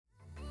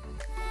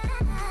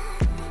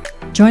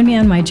Join me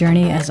on my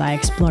journey as I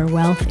explore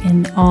wealth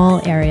in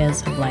all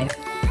areas of life.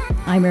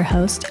 I'm your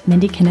host,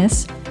 Mindy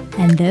Kinnis,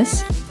 and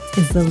this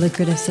is The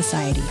Lucrative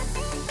Society.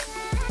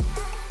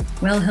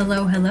 Well,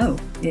 hello.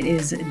 It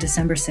is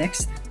December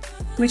 6th,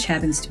 which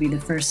happens to be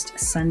the first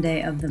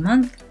Sunday of the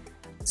month,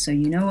 so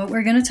you know what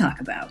we're going to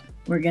talk about.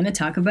 We're going to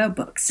talk about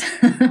books,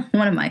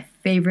 one of my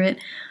favorite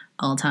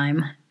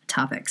all-time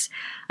topics.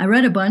 I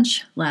read a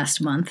bunch last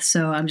month,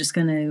 so I'm just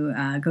going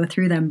to go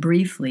through them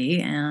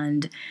briefly,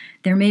 and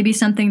there may be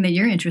something that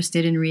you're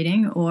interested in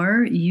reading,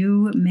 or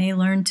you may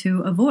learn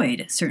to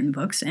avoid certain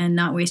books and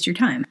not waste your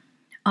time.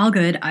 All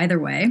good either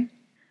way.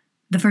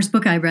 The first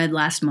book I read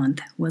last month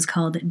was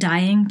called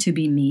Dying to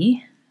Be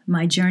Me,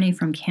 My Journey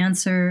from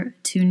Cancer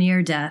to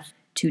Near Death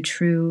to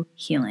True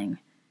Healing.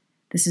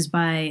 This is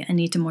by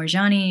Anita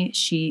Moorjani.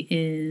 She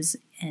is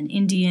an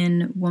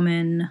Indian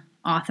woman,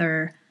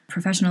 author,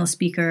 professional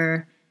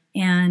speaker,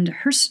 and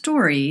her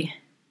story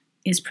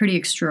is pretty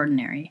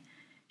extraordinary.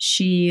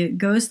 She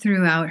goes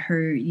throughout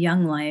her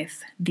young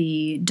life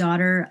the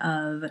daughter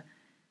of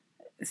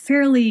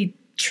fairly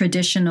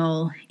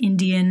traditional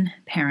Indian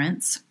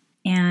parents,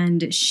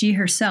 and she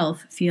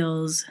herself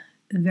feels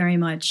very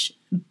much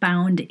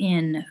bound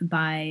in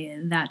by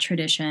that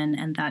tradition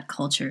and that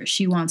culture.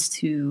 She wants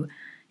to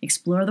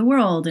explore the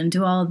world and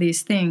do all of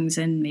these things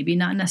and maybe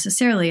not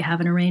necessarily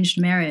have an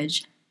arranged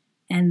marriage.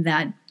 And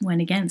that went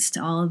against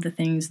all of the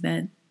things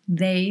that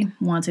they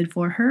wanted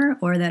for her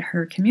or that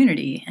her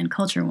community and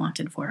culture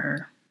wanted for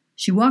her.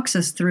 She walks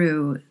us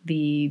through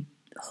the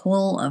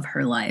whole of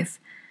her life,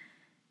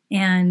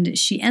 and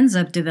she ends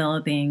up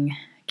developing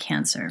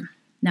cancer.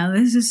 Now,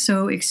 this is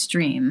so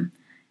extreme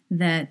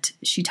that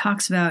she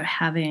talks about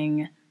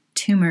having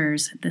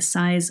tumors the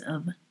size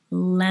of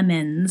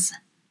lemons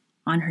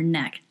on her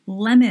neck.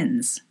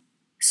 Lemons!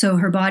 So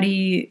her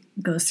body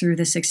goes through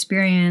this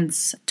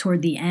experience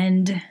toward the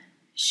end.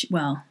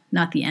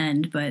 Not the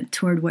end, but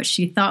toward what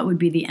she thought would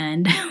be the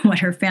end, what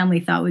her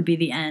family thought would be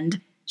the end.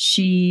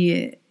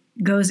 She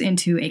goes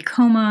into a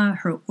coma,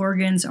 her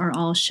organs are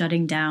all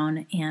shutting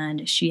down,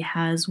 and she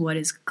has what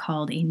is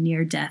called a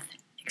near-death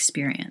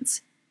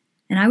experience.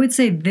 And I would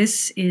say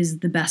this is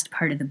the best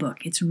part of the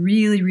book. It's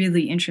really,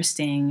 really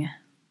interesting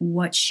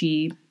what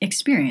she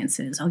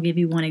experiences. I'll give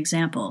you one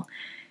example.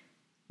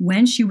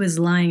 When she was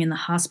lying in the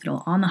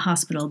hospital, on the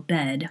hospital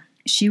bed,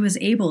 she was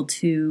able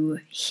to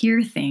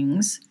hear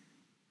things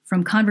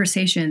from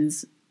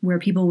conversations where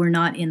people were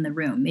not in the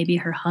room. Maybe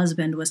her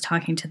husband was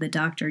talking to the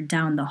doctor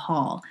down the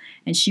hall,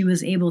 and she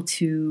was able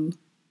to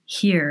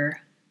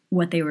hear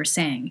what they were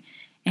saying.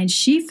 And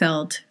she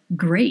felt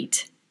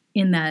great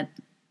in that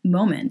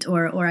moment,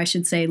 or I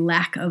should say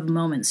lack of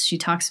moments. She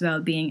talks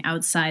about being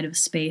outside of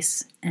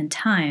space and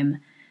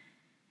time,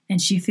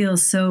 and she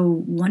feels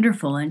so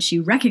wonderful, and she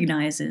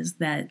recognizes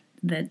that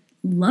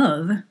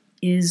love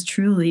is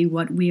truly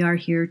what we are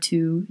here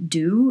to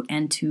do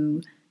and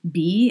to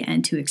be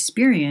and to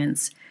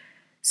experience.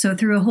 So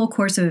through a whole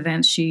course of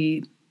events,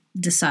 she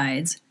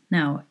decides,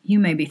 now you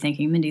may be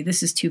thinking, Mindy,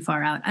 this is too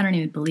far out. I don't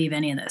even believe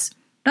any of this.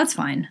 That's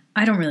fine.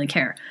 I don't really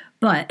care.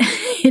 But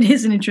it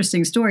is an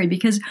interesting story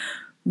because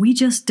we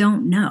just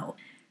don't know.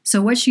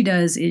 So what she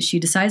does is she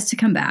decides to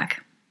come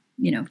back,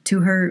 to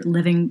her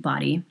living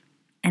body,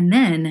 and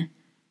then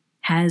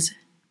has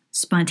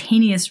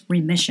spontaneous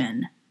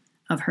remission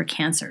of her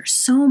cancer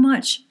so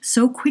much,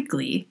 so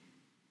quickly,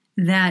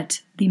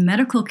 that the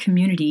medical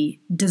community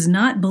does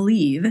not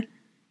believe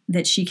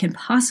that she can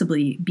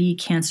possibly be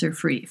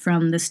cancer-free.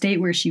 From the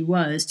state where she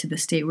was to the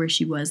state where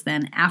she was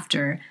then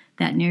after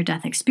that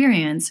near-death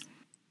experience,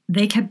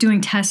 they kept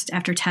doing test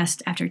after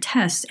test after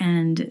test,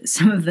 and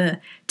some of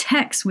the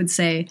techs would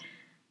say,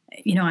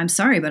 I'm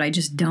sorry, but I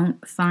just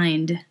don't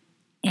find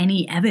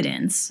any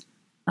evidence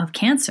of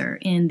cancer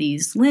in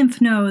these lymph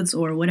nodes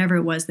or whatever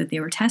it was that they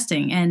were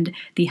testing. And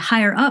the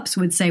higher ups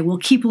would say, well,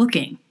 keep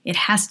looking. It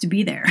has to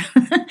be there.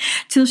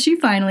 Till she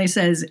finally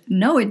says,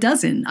 no, it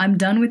doesn't. I'm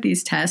done with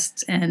these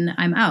tests and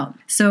I'm out.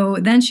 So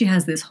then she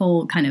has this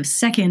whole kind of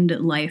second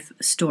life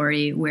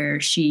story where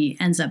she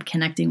ends up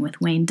connecting with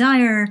Wayne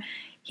Dyer.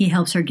 He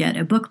helps her get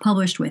a book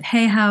published with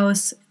Hay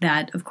House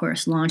that, of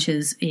course,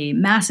 launches a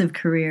massive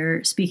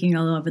career, speaking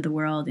all over the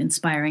world,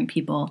 inspiring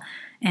people.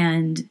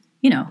 And,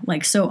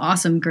 so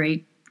awesome,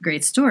 great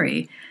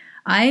story.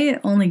 I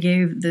only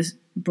gave this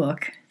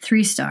book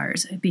 3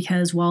 stars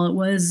because while it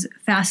was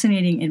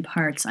fascinating in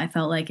parts, I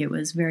felt like it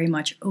was very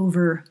much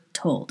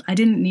overtold. I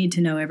didn't need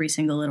to know every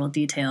single little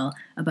detail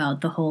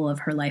about the whole of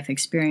her life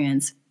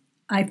experience.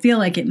 I feel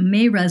like it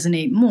may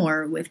resonate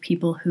more with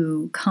people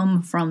who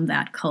come from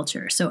that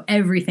culture. So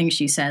everything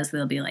she says,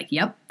 they'll be like,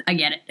 yep, I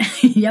get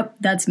it. Yep,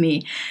 that's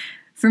me.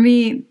 For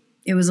me,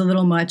 it was a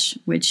little much,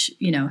 which,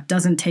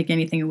 doesn't take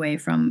anything away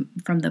from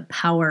the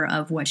power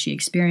of what she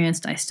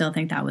experienced. I still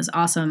think that was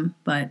awesome,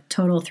 but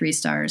total 3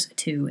 stars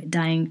to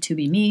Dying to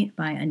Be Me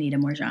by Anita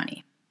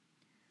Moorjani.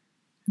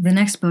 The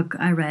next book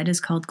I read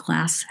is called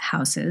Glass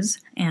Houses,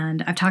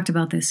 and I've talked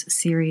about this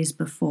series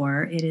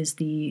before. It is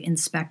the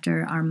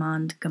Inspector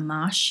Armand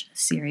Gamache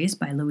series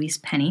by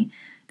Louise.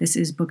 This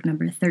is book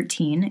number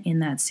 13 in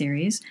that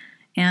series.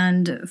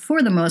 And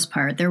for the most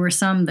part, there were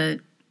some that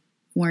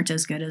weren't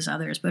as good as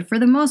others, but for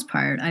the most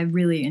part, I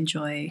really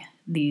enjoy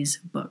these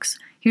books.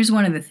 Here's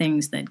one of the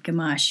things that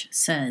Gamache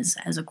says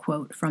as a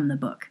quote from the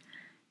book.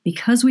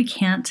 Because we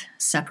can't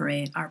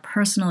separate our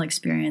personal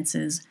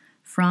experiences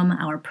from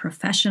our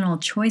professional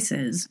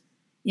choices,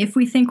 if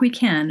we think we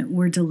can,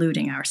 we're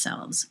deluding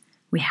ourselves.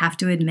 We have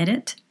to admit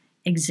it,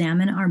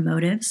 examine our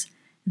motives,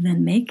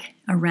 then make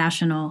a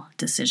rational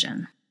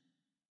decision.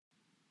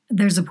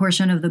 There's a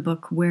portion of the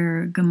book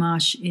where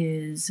Gamache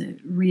is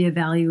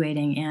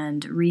reevaluating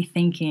and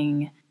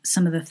rethinking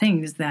some of the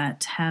things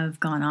that have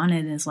gone on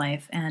in his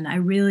life, and I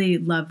really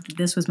loved,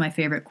 this was my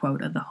favorite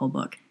quote of the whole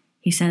book.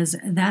 He says,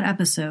 "That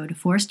episode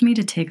forced me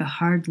to take a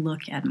hard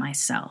look at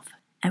myself,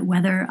 at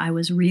whether I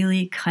was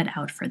really cut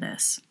out for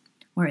this,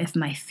 or if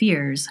my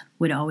fears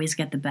would always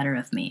get the better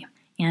of me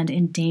and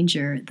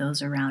endanger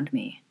those around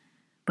me.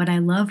 But I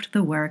loved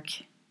the work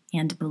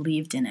and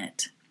believed in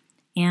it.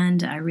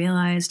 And I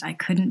realized I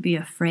couldn't be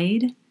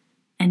afraid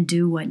and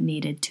do what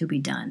needed to be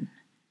done.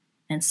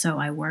 And so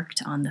I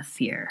worked on the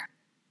fear."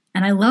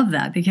 And I love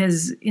that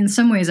because in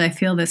some ways I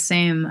feel the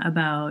same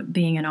about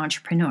being an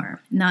entrepreneur.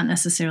 Not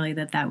necessarily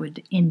that that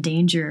would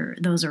endanger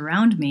those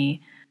around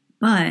me,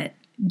 but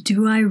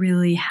do I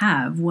really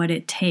have what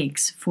it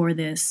takes for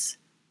this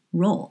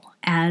role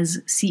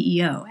as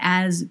CEO,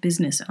 as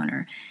business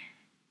owner?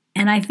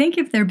 And I think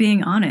if they're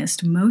being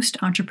honest,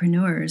 most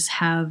entrepreneurs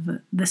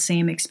have the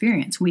same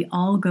experience. We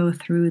all go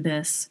through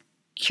this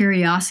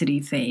curiosity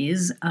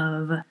phase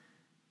of,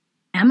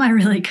 am I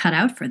really cut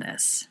out for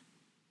this?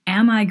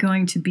 Am I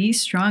going to be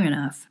strong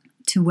enough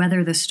to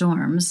weather the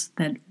storms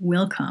that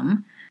will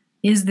come?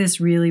 Is this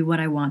really what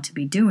I want to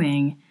be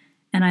doing?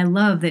 And I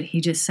love that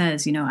he just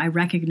says, I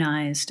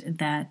recognized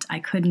that I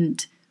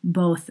couldn't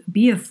both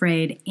be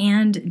afraid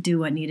and do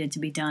what needed to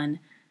be done,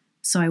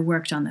 so I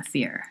worked on the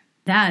fear.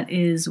 That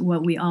is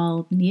what we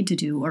all need to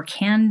do or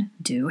can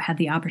do, have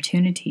the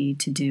opportunity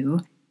to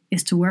do,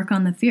 is to work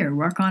on the fear,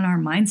 work on our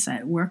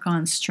mindset, work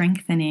on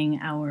strengthening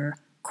our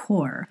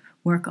core,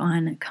 work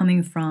on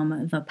coming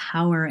from the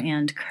power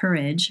and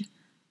courage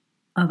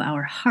of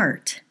our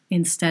heart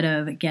instead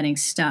of getting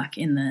stuck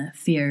in the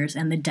fears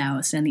and the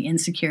doubts and the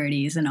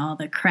insecurities and all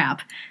the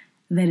crap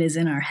that is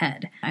in our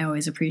head. I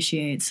always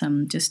appreciate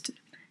some just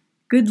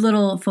good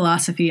little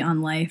philosophy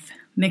on life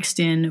mixed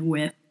in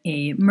with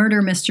a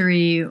murder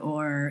mystery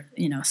or,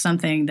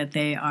 something that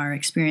they are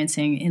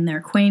experiencing in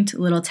their quaint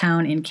little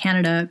town in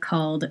Canada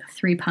called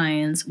Three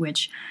Pines,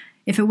 which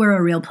if it were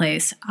a real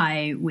place,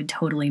 I would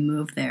totally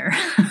move there.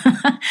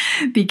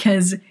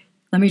 Because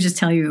let me just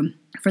tell you,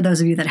 for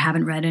those of you that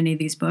haven't read any of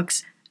these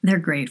books, they're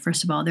great.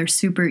 First of all, they're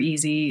super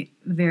easy,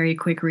 very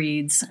quick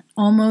reads,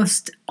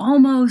 almost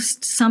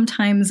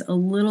sometimes a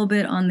little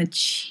bit on the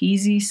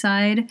cheesy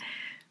side,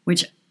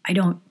 which I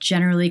don't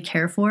generally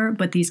care for,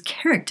 but these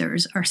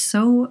characters are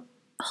so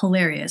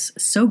hilarious,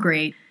 so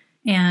great.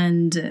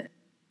 And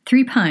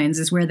Three Pines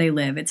is where they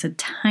live. It's a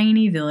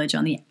tiny village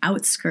on the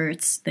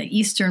outskirts, the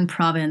eastern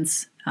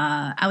province,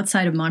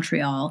 outside of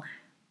Montreal,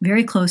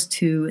 very close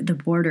to the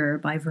border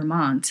by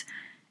Vermont.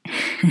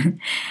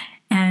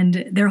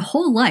 And their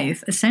whole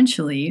life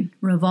essentially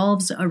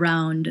revolves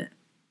around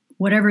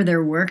whatever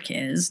their work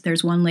is.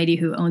 There's one lady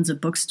who owns a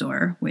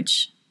bookstore,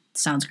 which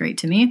sounds great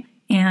to me.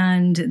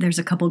 And there's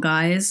a couple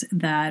guys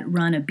that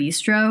run a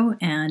bistro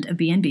and a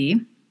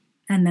B&B.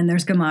 And then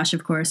there's Gamache,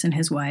 of course, and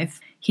his wife.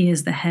 He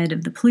is the head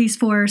of the police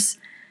force.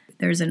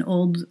 There's an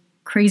old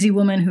crazy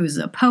woman who's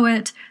a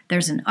poet.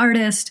 There's an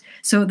artist.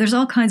 So there's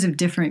all kinds of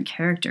different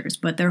characters,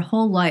 but their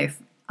whole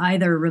life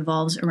either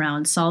revolves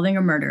around solving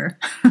a murder,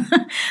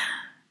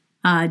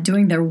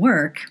 doing their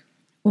work,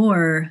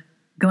 or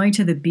going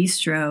to the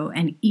bistro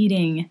and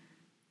eating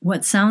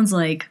what sounds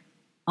like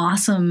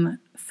awesome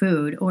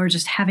food or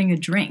just having a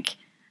drink.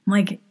 I'm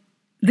like,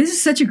 this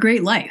is such a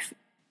great life.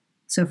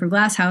 So for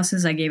Glass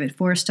Houses, I gave it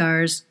 4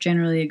 stars,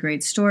 generally a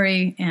great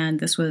story,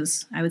 and this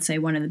was, I would say,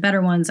 one of the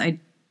better ones. I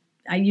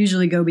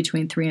usually go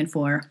between 3 and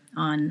 4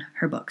 on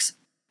her books.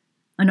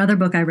 Another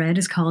book I read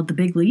is called The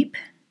Big Leap,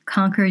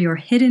 Conquer Your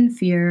Hidden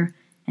Fear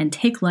and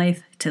Take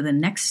Life to the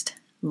Next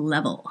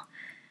Level.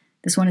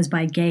 This one is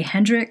by Gay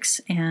Hendricks,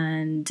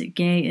 and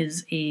Gay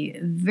is a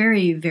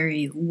very,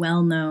 very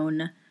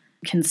well-known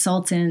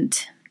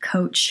consultant,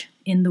 coach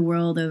in the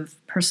world of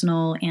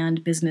personal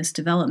and business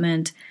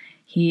development.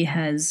 He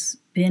has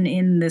been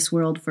in this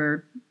world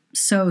for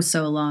so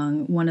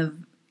long. One of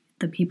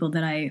the people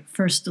that I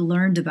first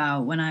learned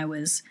about when I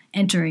was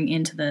entering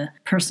into the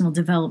personal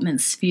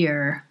development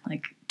sphere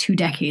like 2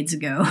 decades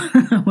ago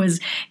was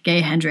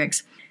Gay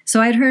Hendricks.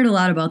 So I'd heard a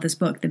lot about this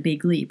book, The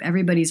Big Leap.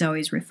 Everybody's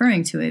always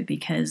referring to it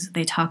because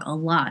they talk a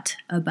lot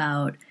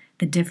about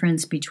the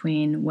difference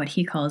between what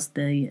he calls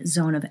the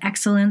zone of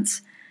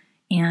excellence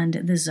and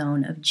the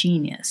zone of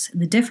genius.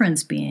 The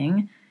difference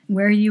being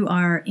where you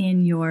are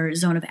in your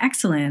zone of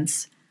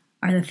excellence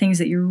are the things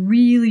that you're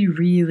really,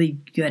 really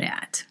good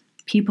at.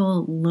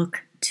 People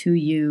look to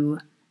you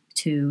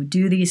to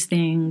do these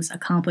things,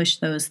 accomplish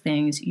those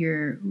things.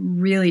 You're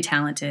really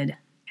talented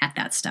at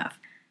that stuff.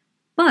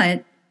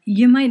 But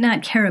you might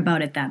not care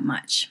about it that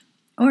much.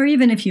 Or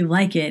even if you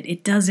like it,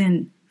 it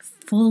doesn't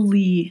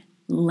fully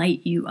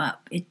light you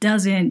up. It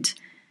doesn't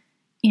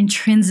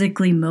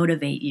intrinsically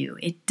motivate you.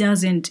 It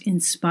doesn't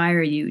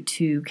inspire you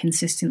to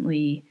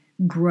consistently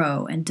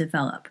grow and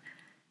develop.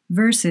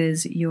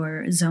 Versus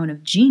your zone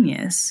of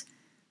genius,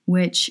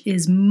 which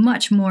is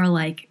much more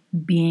like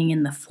being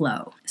in the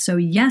flow. So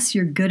yes,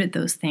 you're good at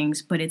those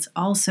things, but it's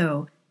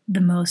also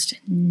the most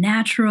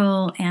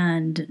natural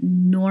and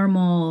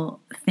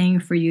normal thing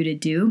for you to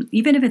do,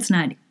 even if it's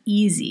not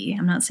easy.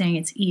 I'm not saying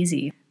it's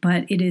easy,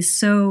 but it is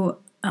so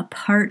a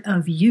part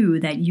of you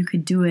that you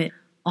could do it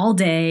all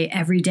day,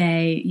 every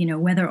day,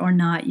 whether or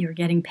not you're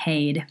getting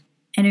paid.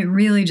 And it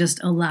really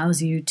just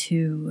allows you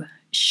to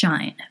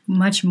shine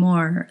much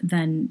more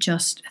than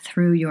just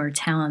through your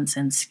talents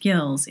and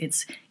skills.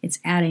 It's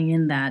adding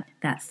in that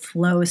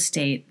flow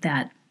state,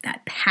 that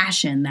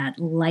passion, that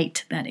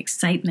light, that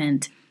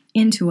excitement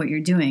into what you're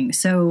doing.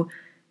 So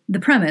the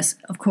premise,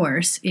 of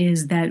course,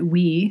 is that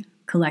we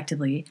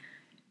collectively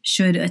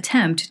should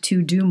attempt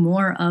to do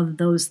more of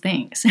those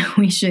things.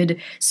 We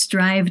should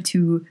strive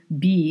to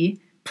be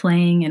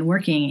playing and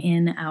working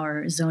in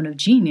our zone of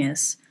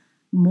genius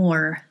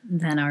more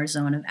than our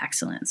zone of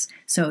excellence.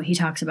 So he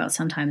talks about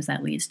sometimes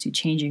that leads to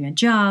changing a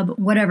job,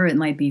 whatever it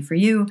might be for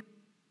you.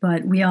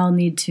 But we all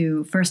need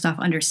to first off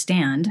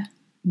understand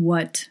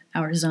what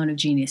our zone of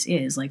genius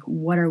is. Like,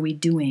 what are we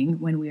doing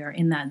when we are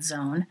in that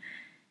zone?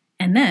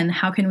 And then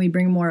how can we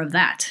bring more of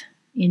that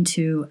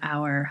into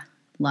our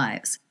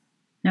lives?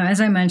 Now,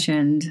 as I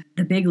mentioned,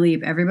 the big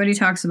leap, everybody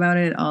talks about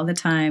it all the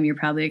time. You're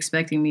probably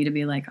expecting me to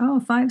be like,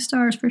 5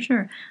 stars for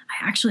sure.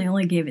 I actually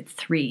only gave it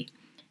 3.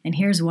 And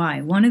here's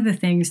why. One of the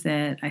things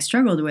that I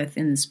struggled with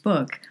in this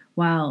book,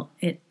 while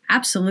it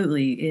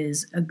absolutely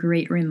is a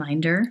great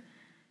reminder,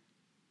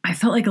 I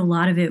felt like a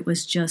lot of it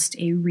was just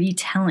a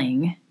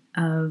retelling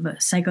of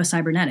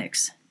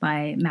Psycho-Cybernetics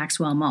by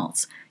Maxwell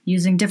Maltz,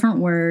 using different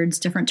words,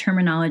 different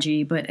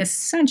terminology, but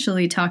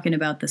essentially talking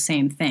about the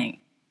same thing.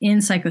 In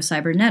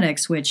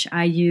Psycho-Cybernetics, which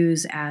I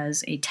use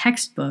as a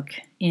textbook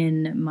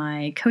in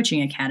my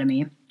coaching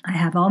academy, I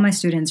have all my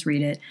students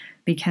read it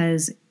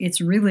because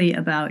it's really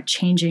about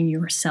changing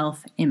your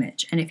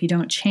self-image. And if you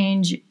don't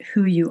change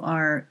who you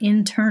are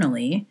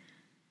internally,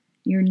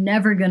 you're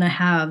never going to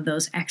have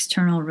those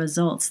external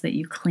results that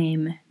you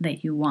claim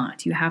that you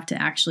want. You have to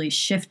actually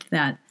shift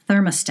that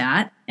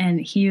thermostat,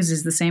 and he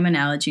uses the same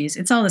analogies.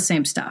 It's all the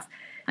same stuff.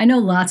 I know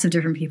lots of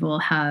different people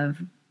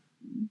have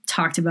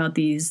talked about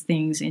these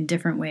things in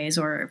different ways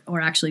or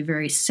actually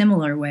very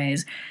similar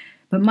ways.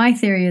 But my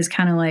theory is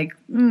kind of like,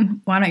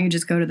 why don't you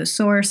just go to the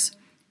source?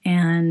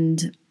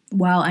 And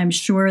while I'm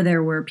sure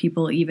there were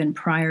people even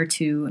prior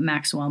to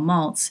Maxwell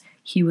Maltz,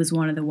 he was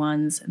one of the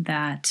ones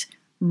that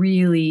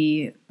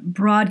really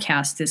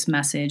broadcast this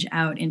message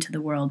out into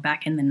the world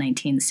back in the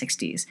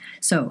 1960s.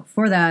 So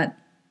for that,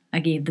 I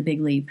gave The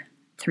Big Leap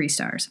 3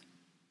 stars.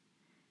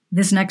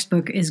 This next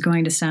book is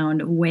going to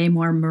sound way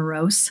more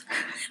morose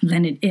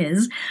than it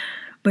is,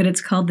 but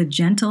it's called The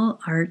Gentle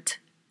Art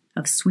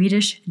of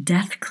Swedish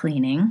Death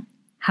Cleaning: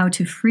 How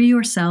to Free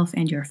Yourself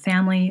and Your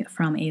Family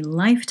from a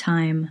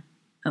Lifetime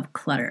of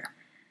Clutter.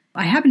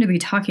 I happened to be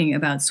talking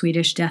about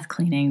Swedish death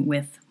cleaning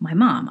with my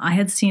mom. I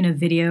had seen a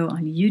video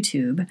on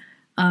YouTube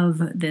of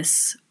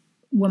this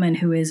woman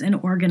who is an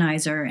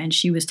organizer, and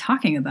she was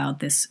talking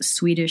about this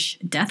Swedish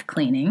death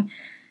cleaning.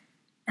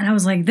 And I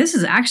was like, this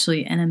is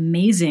actually an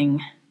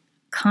amazing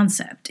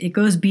concept. It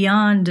goes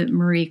beyond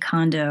Marie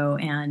Kondo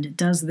and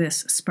does this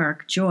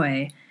spark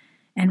joy.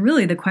 And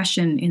really the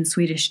question in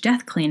Swedish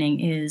death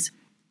cleaning is,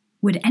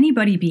 would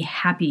anybody be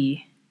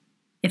happy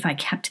if I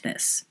kept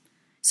this?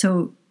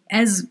 So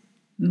as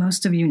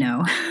most of you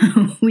know,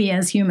 we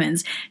as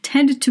humans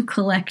tend to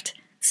collect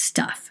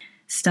stuff.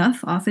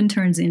 Stuff often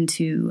turns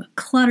into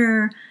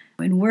clutter.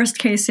 In worst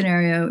case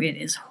scenario, it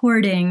is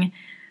hoarding.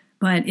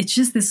 But it's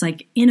just this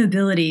like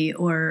inability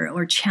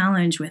or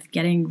challenge with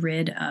getting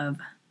rid of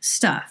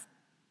stuff.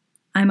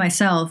 I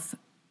myself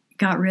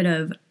got rid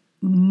of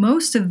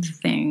most of the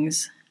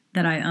things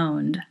that I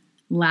owned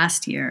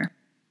last year.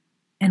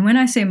 And when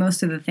I say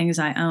most of the things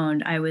I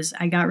owned,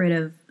 I got rid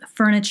of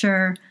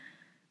furniture,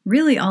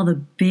 really all the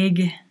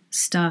big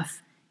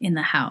stuff in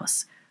the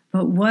house.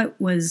 But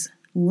what was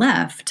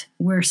left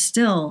were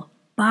still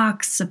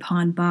box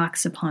upon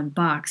box upon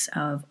box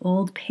of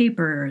old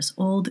papers,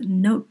 old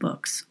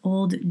notebooks,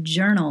 old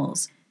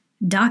journals,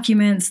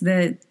 documents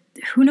that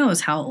who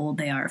knows how old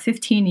they are,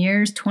 15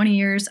 years, 20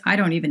 years, I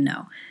don't even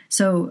know.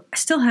 So I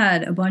still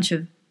had a bunch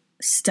of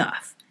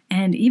stuff.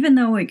 And even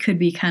though it could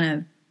be kind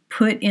of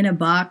put in a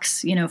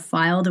box,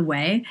 filed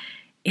away,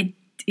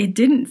 it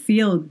didn't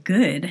feel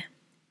good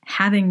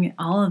having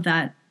all of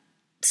that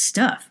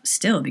stuff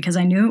still, because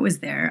I knew it was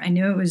there. I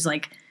knew it was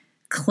like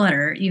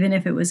clutter, even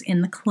if it was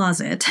in the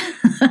closet.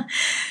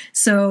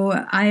 So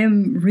I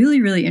am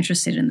really, really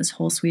interested in this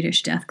whole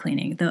Swedish death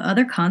cleaning. The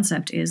other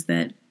concept is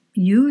that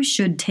you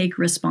should take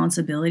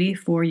responsibility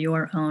for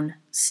your own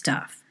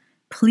stuff.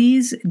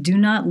 Please do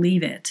not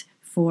leave it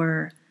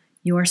for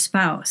your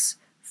spouse,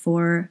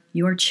 for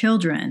your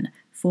children,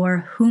 for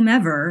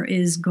whomever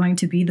is going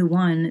to be the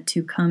one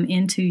to come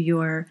into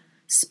your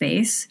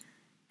space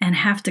and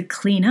have to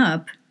clean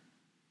up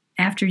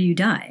after you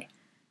die.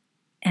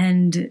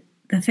 And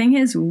the thing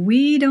is,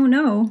 we don't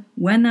know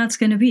when that's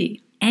going to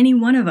be. Any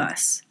one of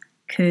us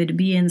could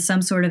be in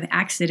some sort of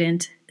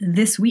accident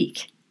this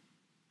week.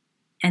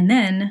 And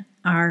then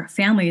our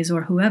families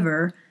or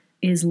whoever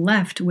is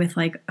left with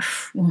like,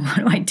 well, what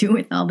do I do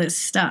with all this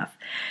stuff?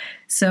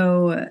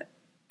 So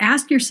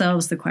ask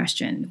yourselves the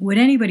question, would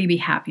anybody be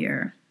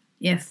happier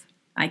if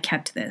I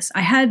kept this?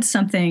 I had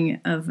something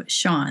of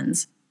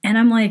Sean's, and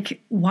I'm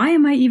like, why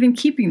am I even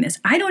keeping this?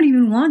 I don't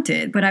even want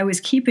it, but I was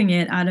keeping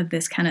it out of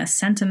this kind of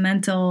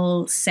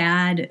sentimental,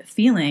 sad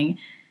feeling.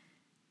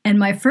 And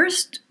my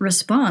first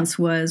response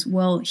was,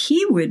 well,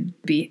 he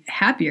would be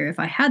happier if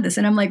I had this.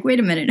 And I'm like, wait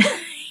a minute.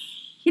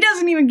 He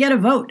doesn't even get a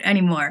vote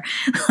anymore.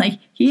 Like,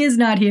 he is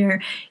not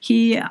here.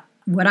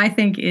 What I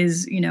think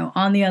is,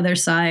 on the other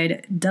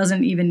side,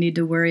 doesn't even need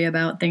to worry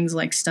about things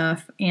like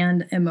stuff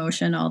and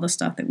emotion, all the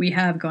stuff that we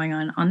have going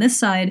on this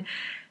side.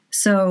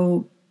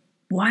 So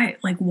why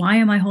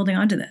am I holding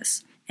on to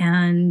this?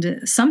 And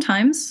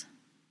sometimes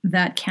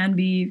that can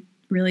be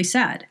really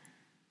sad.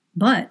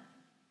 But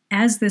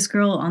as this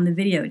girl on the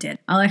video did,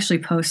 I'll actually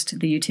post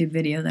the YouTube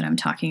video that I'm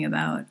talking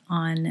about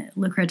on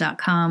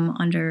lucra.com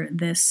under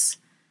this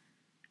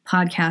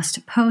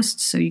podcast post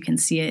so you can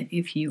see it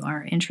if you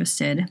are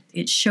interested.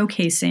 It's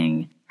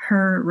showcasing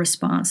her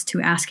response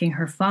to asking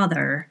her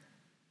father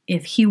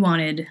if he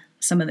wanted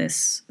some of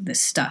this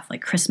stuff,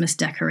 like Christmas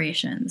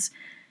decorations.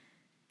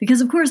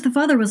 Because, of course, the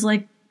father was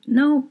like,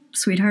 no,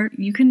 sweetheart,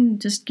 you can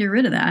just get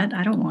rid of that.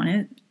 I don't want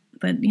it.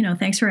 But,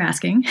 thanks for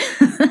asking.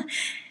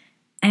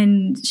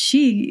 And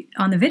she,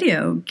 on the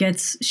video,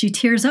 she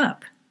tears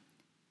up.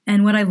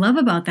 And what I love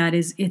about that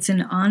is it's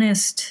an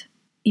honest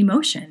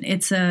emotion.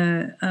 It's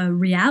a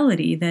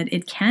reality that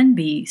it can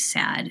be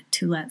sad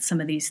to let some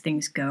of these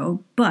things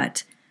go.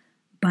 But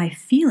by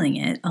feeling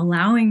it,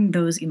 allowing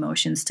those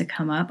emotions to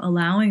come up,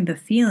 allowing the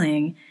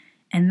feeling,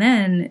 and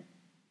then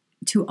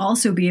to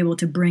also be able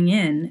to bring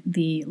in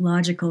the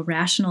logical,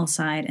 rational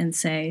side and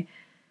say,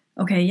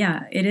 okay,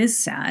 yeah, it is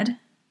sad,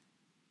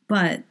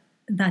 but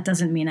that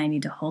doesn't mean I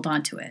need to hold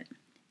on to it.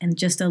 And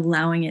just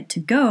allowing it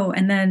to go.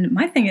 And then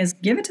my thing is,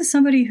 give it to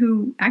somebody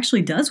who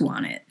actually does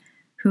want it,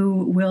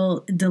 who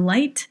will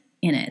delight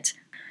in it.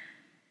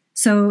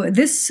 So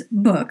this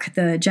book,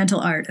 The Gentle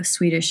Art of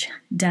Swedish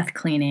Death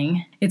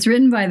Cleaning, it's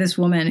written by this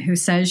woman who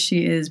says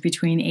she is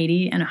between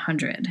 80 and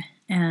 100.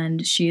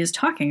 And she is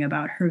talking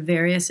about her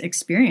various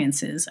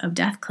experiences of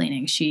death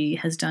cleaning. She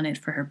has done it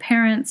for her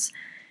parents.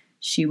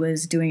 She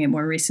was doing it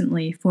more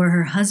recently for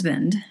her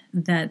husband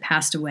that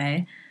passed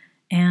away.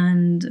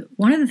 And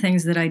one of the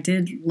things that I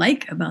did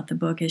like about the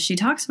book is she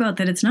talks about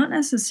that it's not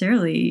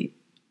necessarily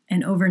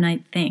an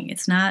overnight thing.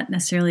 It's not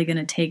necessarily going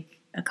to take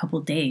a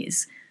couple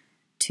days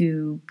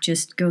to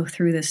just go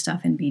through this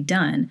stuff and be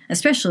done,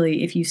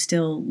 especially if you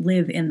still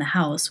live in the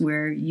house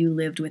where you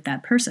lived with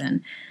that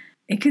person.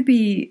 It could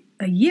be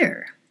a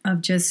year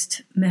of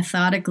just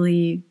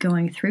methodically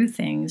going through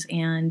things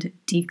and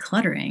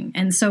decluttering.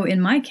 And so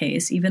in my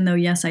case, even though,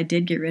 yes, I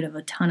did get rid of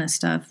a ton of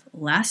stuff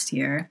last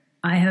year,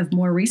 I have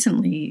more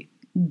recently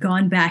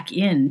gone back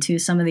into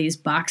some of these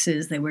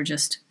boxes that were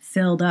just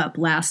filled up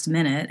last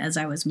minute as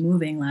I was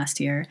moving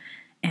last year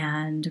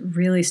and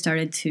really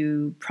started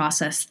to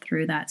process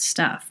through that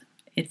stuff.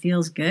 It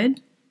feels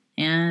good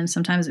and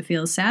sometimes it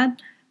feels sad,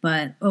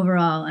 but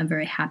overall, I'm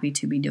very happy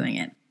to be doing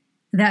it.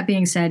 That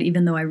being said,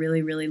 even though I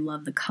really, really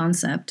love the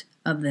concept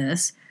of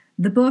this,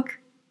 the book,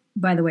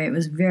 by the way, it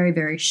was very,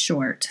 very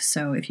short.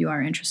 So if you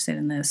are interested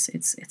in this,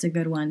 it's a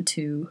good one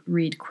to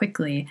read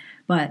quickly.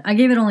 But I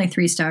gave it only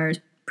 3 stars.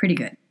 Pretty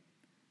good.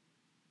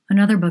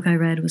 Another book I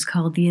read was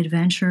called The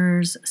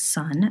Adventurer's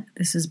Son.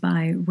 This is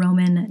by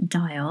Roman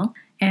Dial.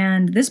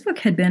 And this book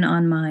had been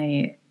on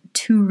my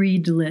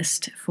to-read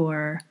list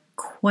for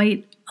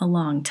quite a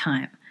long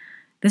time.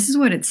 This is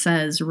what it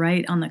says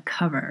right on the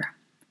cover.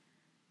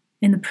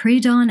 In the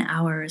pre-dawn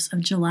hours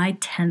of July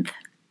 10th,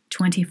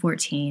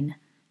 2014,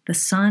 the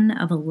son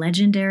of a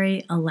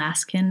legendary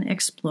Alaskan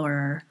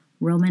explorer,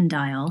 Roman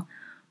Dial,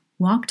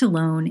 walked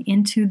alone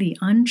into the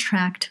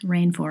untracked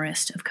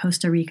rainforest of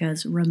Costa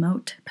Rica's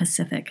remote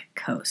Pacific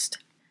coast.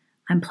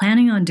 I'm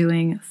planning on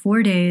doing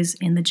 4 days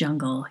in the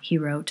jungle, he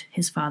wrote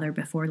his father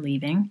before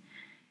leaving.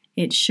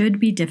 It should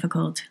be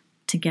difficult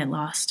to get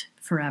lost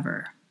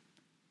forever.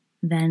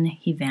 Then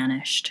he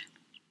vanished.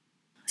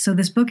 So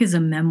this book is a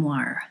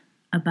memoir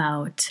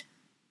about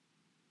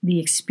the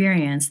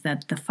experience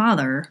that the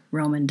father,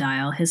 Roman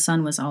Dial, his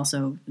son was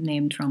also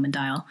named Roman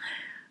Dial,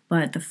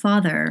 but the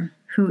father,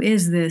 who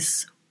is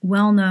this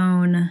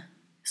well-known,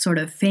 sort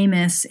of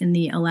famous in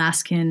the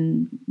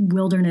Alaskan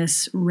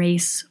wilderness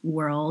race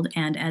world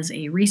and as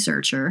a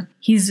researcher,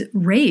 he's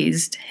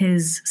raised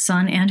his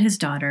son and his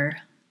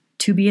daughter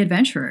to be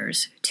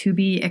adventurers, to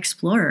be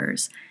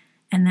explorers.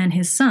 And then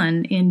his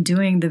son, in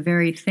doing the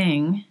very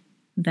thing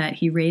that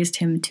he raised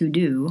him to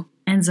do,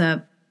 ends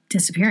up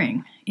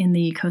disappearing in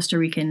the Costa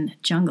Rican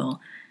jungle.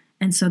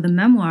 And so the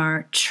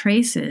memoir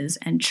traces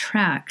and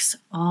tracks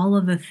all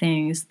of the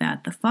things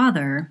that the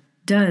father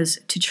does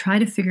to try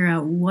to figure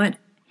out what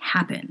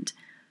happened.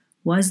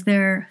 Was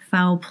there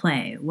foul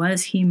play?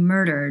 Was he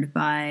murdered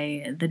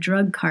by the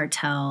drug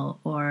cartel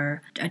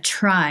or a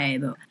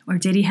tribe? Or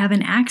did he have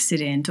an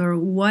accident? Or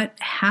what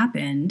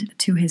happened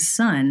to his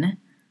son,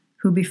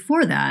 who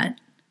before that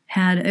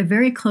had a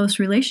very close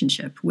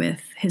relationship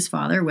with his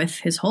father, with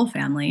his whole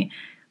family?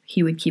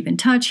 He would keep in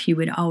touch. He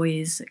would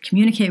always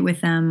communicate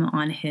with them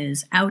on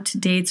his out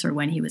dates or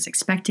when he was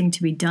expecting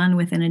to be done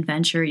with an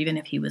adventure, even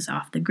if he was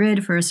off the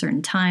grid for a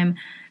certain time.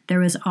 There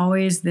was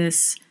always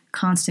this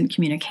constant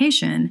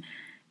communication,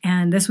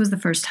 and this was the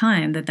first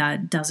time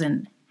that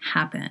doesn't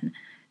happen.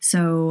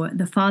 So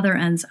the father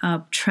ends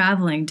up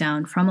traveling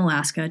down from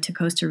Alaska to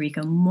Costa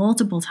Rica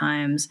multiple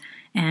times,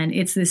 and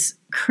it's this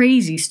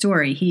crazy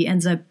story. He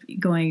ends up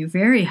going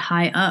very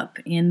high up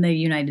in the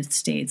United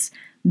States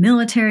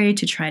military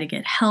to try to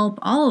get help.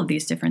 All of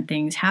these different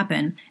things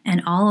happen,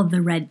 and all of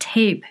the red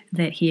tape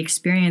that he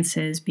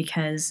experiences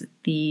because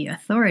the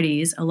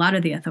authorities, a lot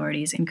of the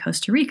authorities in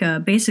Costa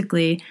Rica,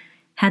 basically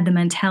had the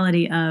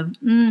mentality of,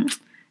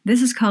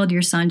 this is called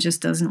your son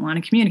just doesn't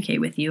want to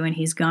communicate with you, and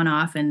he's gone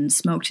off and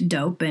smoked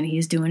dope, and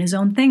he's doing his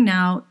own thing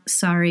now.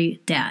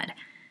 Sorry, Dad.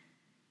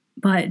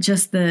 But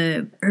just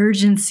the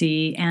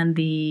urgency and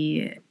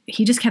he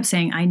just kept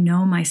saying, I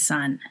know my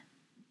son.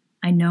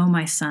 I know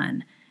my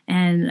son.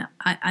 And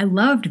I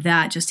loved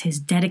that, just his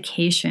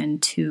dedication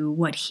to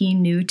what he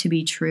knew to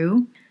be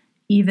true,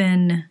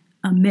 even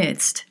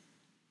amidst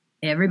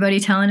everybody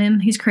telling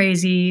him he's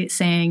crazy,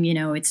 saying,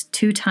 it's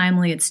too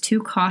timely, it's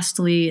too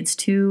costly, it's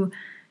too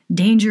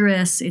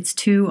dangerous, it's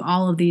too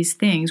all of these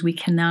things. We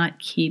cannot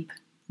keep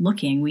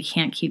looking, we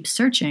can't keep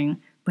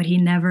searching, but he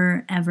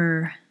never,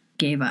 ever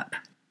gave up.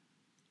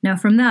 Now,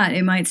 from that,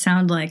 it might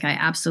sound like I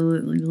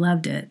absolutely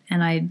loved it,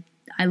 and I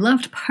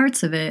loved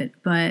parts of it,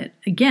 but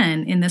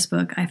again, in this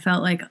book, I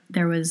felt like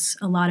there was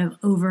a lot of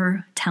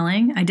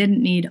over-telling. I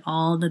didn't need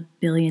all the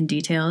billion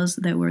details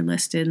that were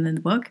listed in the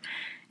book.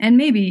 And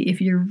maybe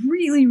if you're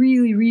really,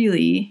 really,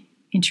 really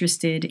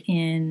interested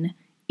in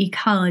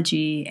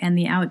ecology and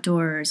the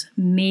outdoors,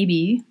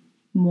 maybe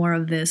more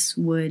of this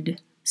would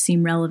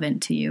seem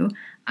relevant to you.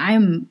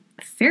 I'm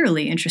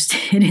fairly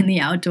interested in the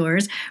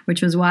outdoors,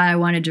 which was why I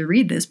wanted to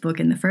read this book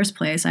in the first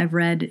place. I've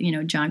read,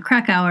 Jon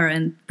Krakauer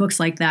and books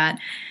like that.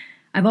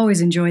 I've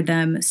always enjoyed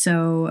them,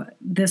 so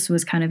this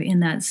was kind of in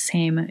that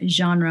same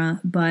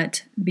genre,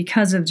 but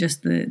because of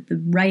just the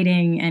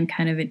writing and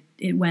kind of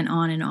it went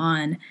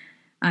on,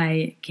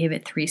 I gave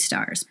it 3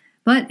 stars.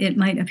 But it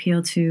might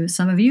appeal to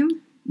some of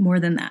you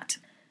more than that.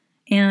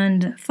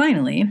 And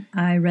finally,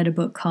 I read a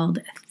book called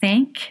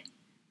Thank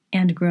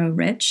and Grow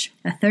Rich,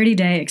 a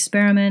 30-day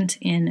experiment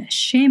in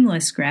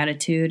shameless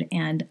gratitude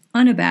and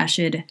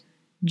unabashed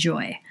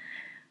joy.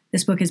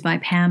 This book is by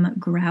Pam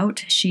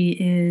Grout. She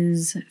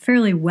is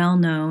fairly well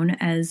known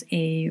as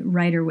a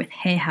writer with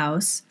Hay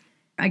House.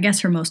 I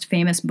guess her most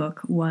famous book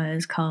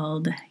was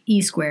called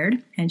E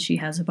Squared, and she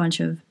has a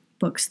bunch of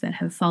books that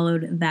have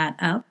followed that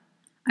up.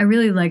 I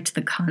really liked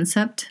the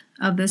concept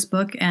of this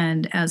book,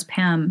 and as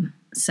Pam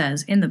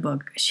says in the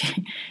book,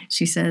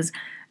 she says,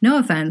 no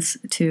offense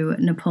to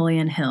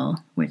Napoleon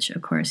Hill, which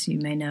of course you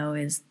may know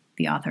is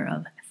the author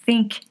of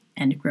Think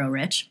and Grow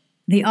Rich,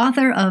 the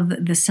author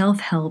of the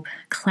self-help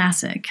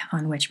classic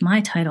on which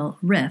my title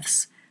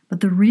riffs, but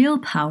the real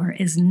power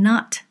is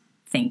not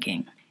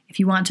thinking. If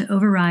you want to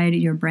override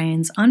your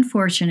brain's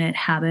unfortunate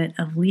habit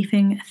of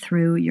leafing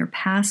through your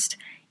past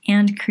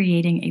and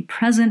creating a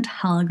present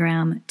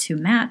hologram to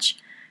match,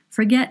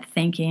 forget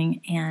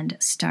thinking and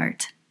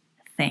start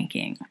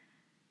thanking.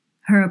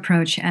 Her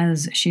approach,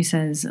 as she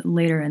says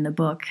later in the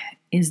book,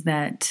 is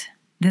that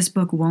this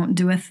book won't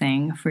do a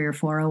thing for your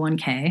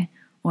 401k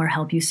or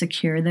help you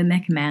secure the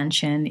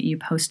McMansion you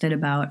posted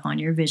about on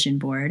your vision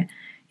board.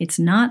 It's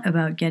not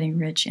about getting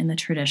rich in the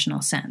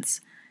traditional sense.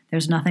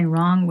 There's nothing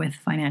wrong with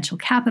financial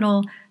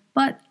capital,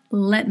 but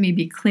let me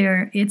be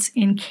clear, it's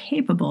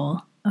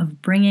incapable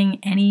of bringing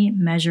any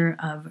measure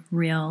of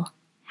real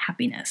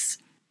happiness.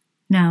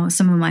 Now,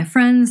 some of my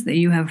friends that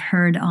you have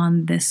heard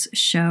on this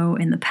show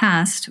in the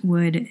past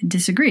would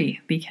disagree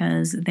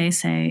because they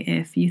say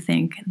if you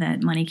think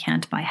that money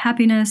can't buy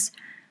happiness,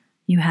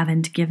 you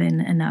haven't given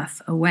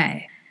enough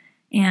away.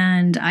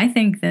 And I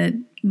think that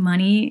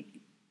money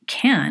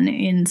can,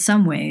 in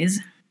some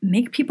ways,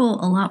 make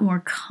people a lot more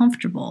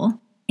comfortable,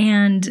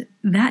 and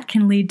that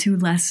can lead to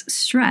less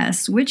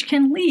stress, which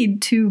can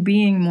lead to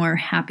being more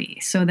happy.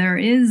 So there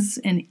is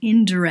an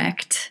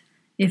indirect,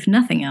 if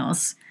nothing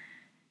else,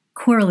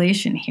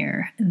 correlation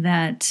here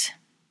that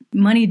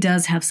money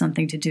does have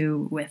something to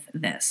do with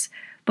this.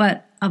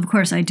 But of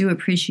course, I do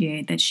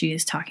appreciate that she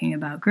is talking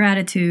about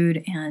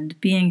gratitude and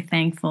being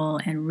thankful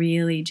and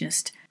really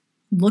just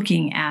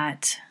looking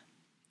at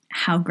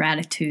how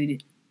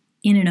gratitude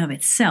in and of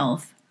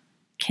itself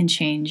can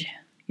change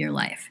your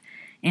life.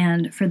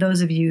 And for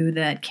those of you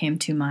that came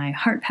to my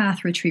Heart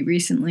Path retreat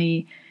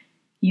recently,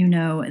 you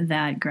know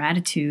that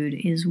gratitude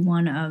is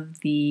one of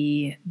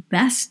the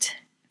best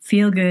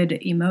feel-good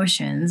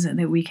emotions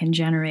that we can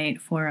generate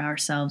for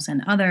ourselves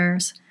and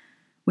others,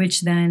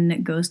 which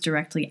then goes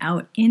directly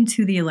out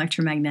into the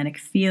electromagnetic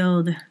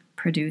field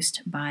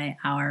produced by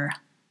our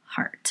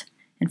heart.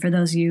 And for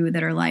those of you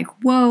that are like,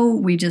 whoa,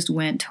 we just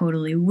went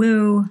totally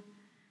woo,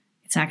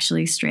 it's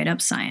actually straight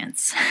up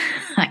science.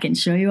 I can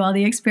show you all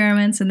the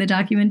experiments and the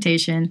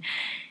documentation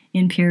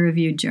in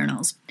peer-reviewed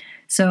journals.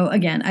 So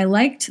again, I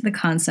liked the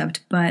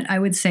concept, but I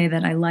would say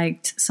that I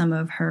liked some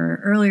of her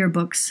earlier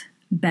books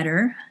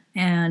better.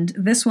 And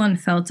this one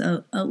felt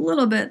a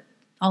little bit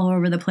all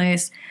over the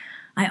place.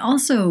 I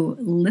also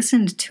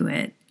listened to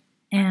it,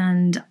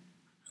 and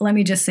let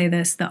me just say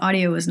this, the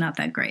audio was not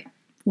that great.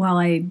 While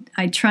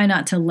I try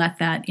not to let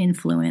that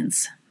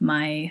influence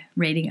my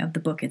rating of the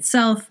book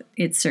itself,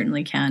 it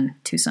certainly can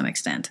to some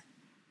extent.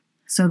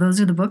 So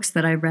those are the books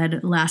that I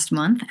read last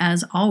month.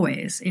 As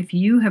always, if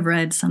you have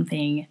read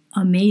something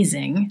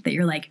amazing that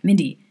you're like,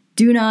 Mindy,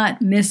 do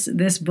not miss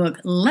this book,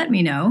 let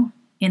me know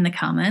in the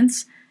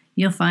comments.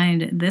 You'll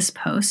find this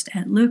post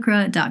at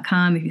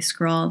lucra.com. If you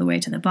scroll all the way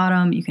to the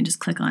bottom, you can just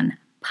click on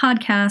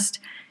podcast.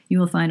 You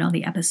will find all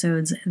the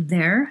episodes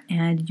there,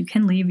 and you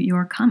can leave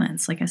your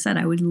comments. Like I said,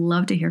 I would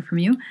love to hear from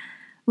you.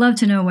 Love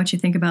to know what you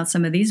think about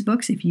some of these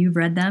books, if you've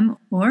read them,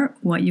 or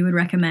what you would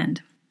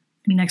recommend.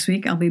 Next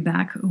week, I'll be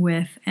back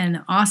with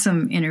an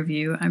awesome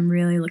interview. I'm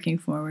really looking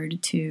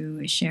forward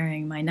to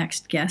sharing my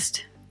next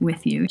guest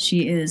with you.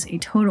 She is a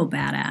total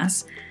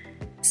badass.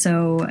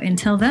 So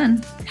until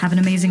then, have an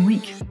amazing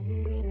week.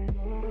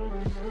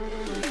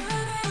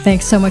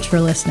 Thanks so much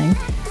for listening.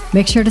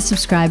 Make sure to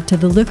subscribe to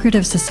The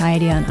Lucrative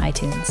Society on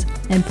iTunes,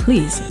 and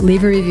please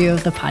leave a review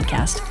of the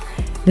podcast.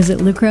 Visit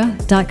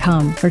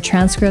lucra.com for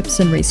transcripts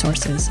and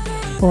resources,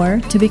 or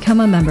to become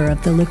a member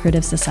of The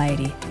Lucrative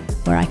Society,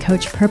 where I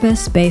coach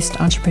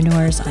purpose-based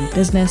entrepreneurs on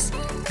business,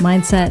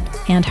 mindset,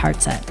 and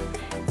heartset.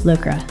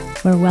 Lucra,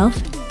 where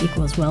wealth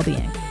equals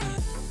well-being.